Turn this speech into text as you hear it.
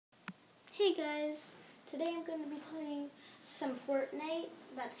Hey guys, today I'm going to be playing some Fortnite,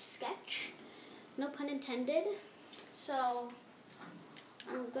 that's sketch, no pun intended. So,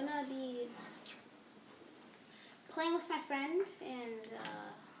 I'm going to be playing with my friend and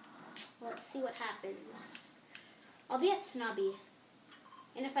let's see what happens. I'll be at Snobby,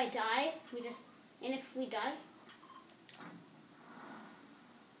 and if I die, we just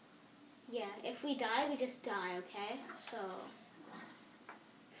die, okay? So...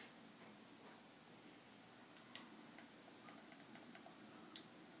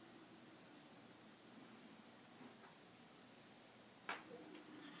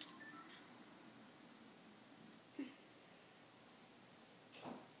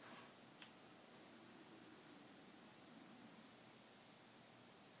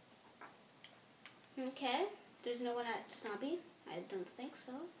 Okay, there's no one at Snobby. I don't think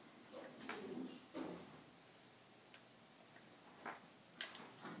so.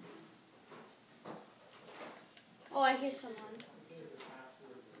 Oh, I hear someone.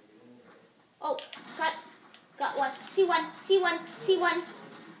 Oh, got one. C1.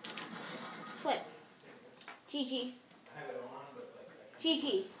 Flip. GG.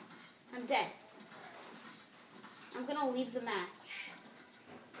 GG. I'm dead. I'm gonna leave the match.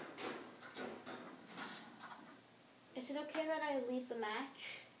 Is it okay that I leave the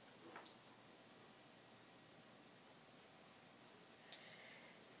match?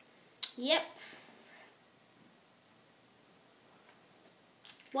 Yep.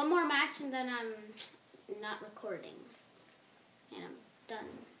 One more match and then I'm not recording. And I'm done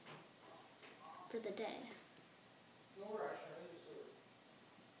for the day. No rush,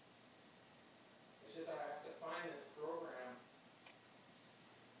 it's just I have to find this program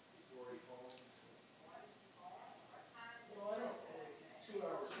before he phones. Well, I don't know, it's 2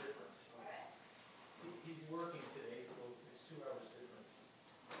 hours difference. So he's working today, so it's 2 hours difference.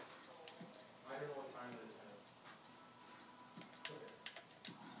 I don't know what time it is now.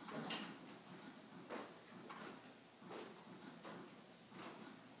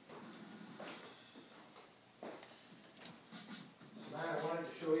 Matt, I wanted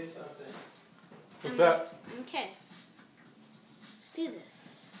to show you something. What's that? Okay. Let's do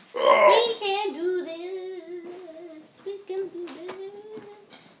this. We can do this. We can do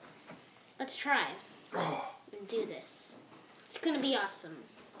this. Let's try and do this. It's gonna be awesome.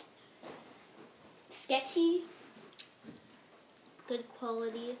 Sketchy, good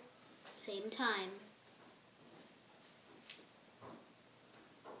quality, same time.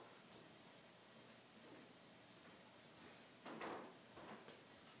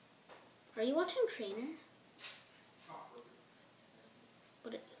 Are you watching Trainer?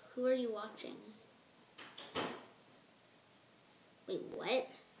 Who are you watching? Wait, what?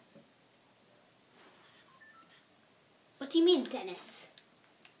 What do you mean, Dennis?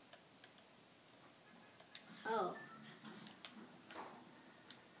 Oh.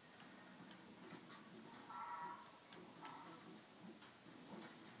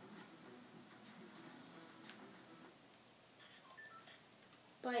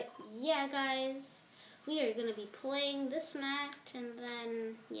 But yeah, guys, we are going to be playing this match and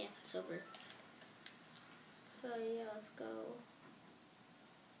then, yeah, it's over. So yeah, let's go.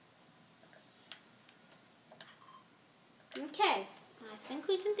 Okay, I think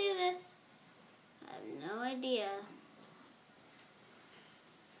we can do this. I have no idea.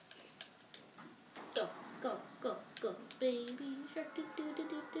 Go, go, go, go. Baby shark do do do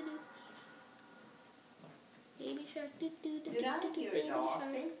do do do. Baby shark do do do do Did I do do. hear Baby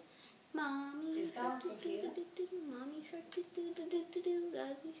Dawson? shark. Mommy Is shark Dawson do do here? do do do. Mommy shark do do do do do do.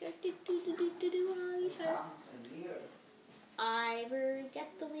 Daddy shark do do do do do do. Mommy shark. I forget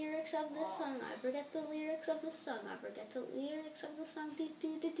the lyrics of this song. I forget the lyrics of the song. I forget the lyrics of the song. Do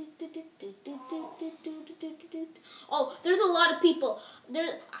do do do do do do do do do do do do do. Oh, there's a lot of people.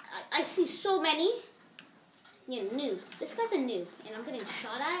 I see so many. Yeah, noob. This guy's a noob, and I'm getting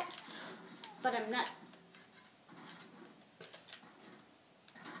shot at, but I'm not.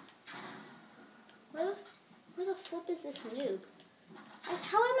 Where the flip is this noob?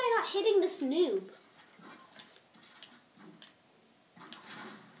 How am I not hitting this noob?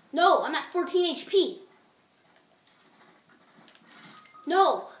 No, I'm at 14 HP.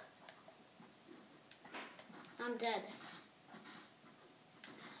 No. I'm dead.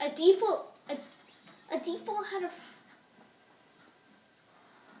 A default had a...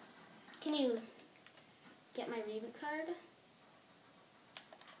 Can you get my reboot card?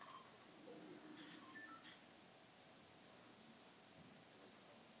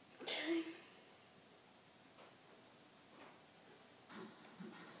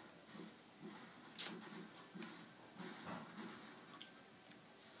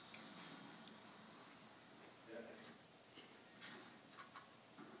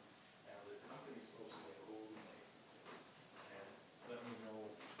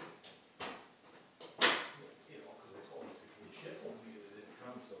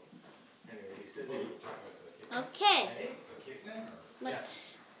 said they were talking about the kids. Okay, The kids in, or?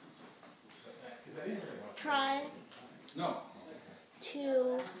 let's Because I didn't really want to. try No.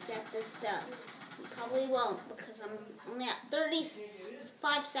 to get this done. We probably won't because I'm only at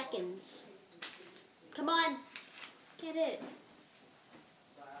 35 seconds. Come on, get it.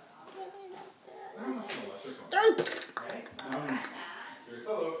 How much of an electric one? Right? Here's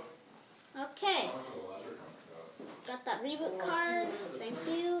hello. Okay, How much of an electric one costs? got that reboot card. Thank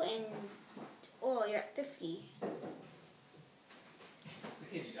you. And oh, you're at 50. They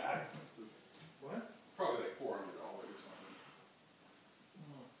can't be that expensive. What? Probably like $400 or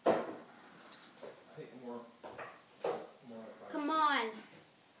something. I think more like Come on,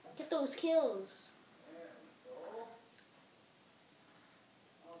 get those kills.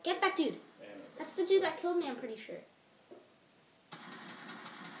 Get that dude. That's the dude that killed me, I'm pretty sure.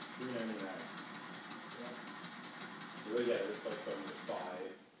 $3.99. Really, yeah, there's like some that's $5.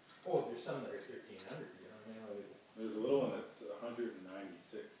 Oh, there's some that are 1,300. You know what I mean? There's a little one that's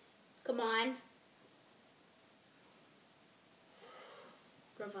 196. Come on.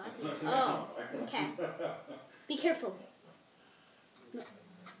 Revive me. Oh, okay. Be careful. No.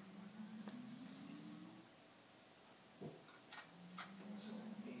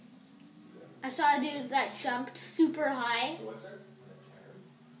 I saw a dude that jumped super high. What's that?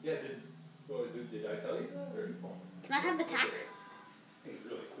 Yeah, did I tell you that? Or? Can I have the tack? It's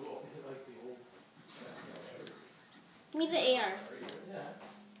really cool. Is it like the old? Give me the AR. Yeah.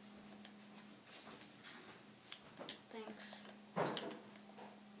 Thanks.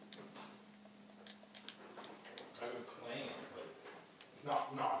 I've been playing it, like,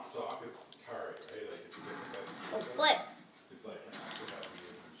 not non-stop, because it's Atari, right? Like, it's a different type of Oh, game. flip. It's like an actual type of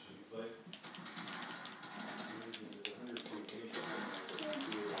game that should play.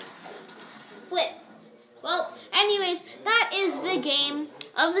 Flip. Well, anyways, that is the game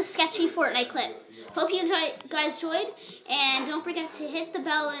of the sketchy Fortnite clip. Hope you guys enjoyed, and don't forget to hit the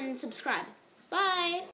bell and subscribe. Bye.